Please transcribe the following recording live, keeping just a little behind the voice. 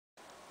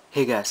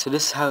Hey guys, so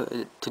this is how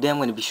today I'm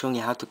going to be showing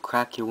you how to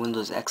crack your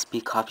Windows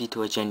XP copy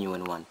to a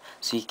genuine one,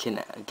 so you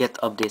can get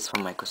updates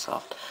from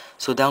Microsoft.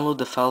 So download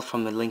the file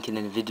from the link in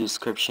the video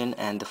description,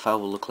 and the file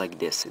will look like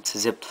this. It's a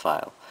zipped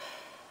file.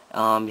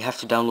 You have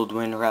to download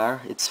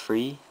WinRAR. It's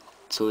free,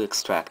 so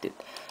extract it.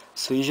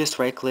 So you just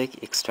right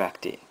click,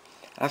 extract it.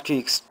 After you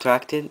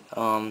extract it,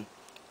 the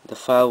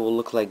file will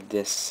look like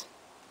this.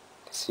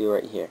 See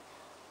right here,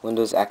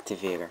 Windows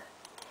Activator.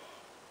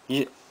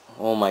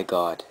 Oh my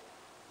God.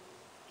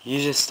 You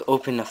just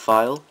open a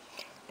file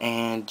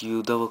and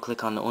you double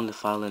click on the only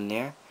file in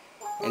there,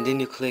 and then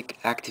you click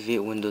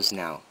activate Windows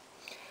now.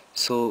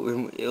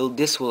 So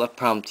this will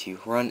prompt you,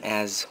 run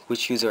as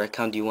which user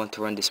account do you want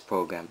to run this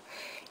program.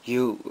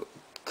 You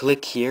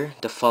click here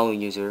the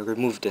following user,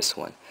 remove this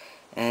one,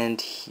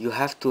 and you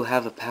have to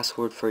have a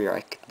password for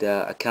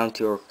the account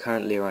you're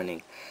currently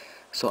running.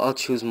 So I'll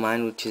choose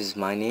mine, which is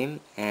my name,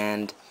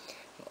 and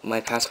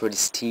my password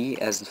is T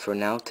as for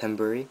now,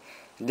 temporary.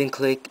 Then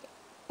click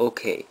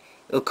OK.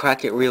 It'll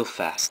crack it real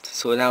fast.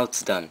 So now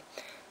it's done.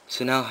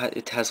 So now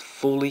it has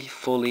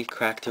fully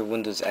cracked your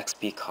Windows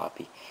XP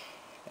copy.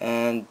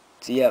 And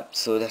yep,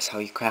 so that's how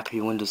you crack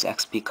your Windows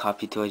XP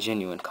copy to a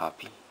genuine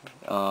copy.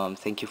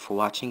 Thank you for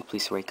watching.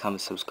 Please rate,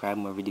 comment, subscribe.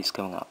 More videos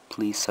coming up.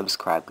 Please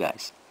subscribe,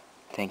 guys.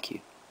 Thank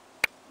you.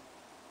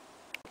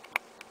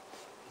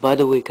 By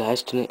the way,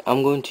 guys, tonight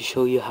I'm going to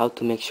show you how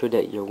to make sure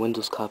that your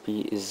Windows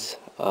copy is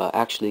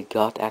actually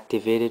got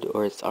activated,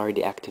 or it's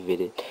already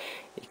activated.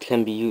 It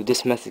can be used.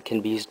 This method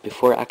can be used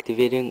before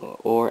activating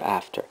or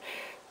after.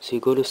 So you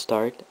go to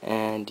Start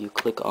and you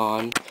click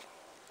on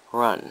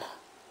Run,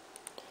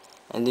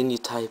 and then you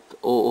type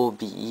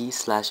oobe/msoobe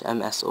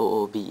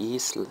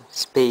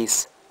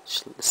space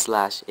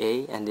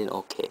 /a and then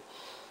OK.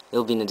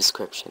 It'll be in the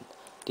description.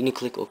 Then you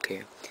click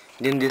OK.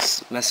 Then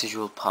this message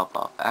will pop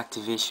up,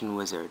 Activation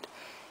Wizard.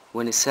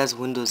 When it says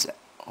Windows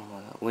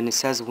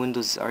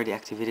is already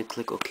activated,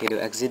 click OK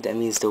to exit. That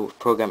means the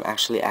program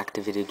actually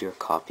activated your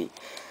copy.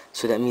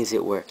 So that means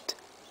it worked.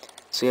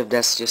 So yeah,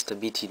 that's just a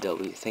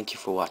BTW. Thank you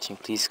for watching.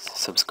 Please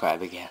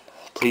subscribe again.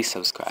 Please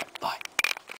subscribe. Bye.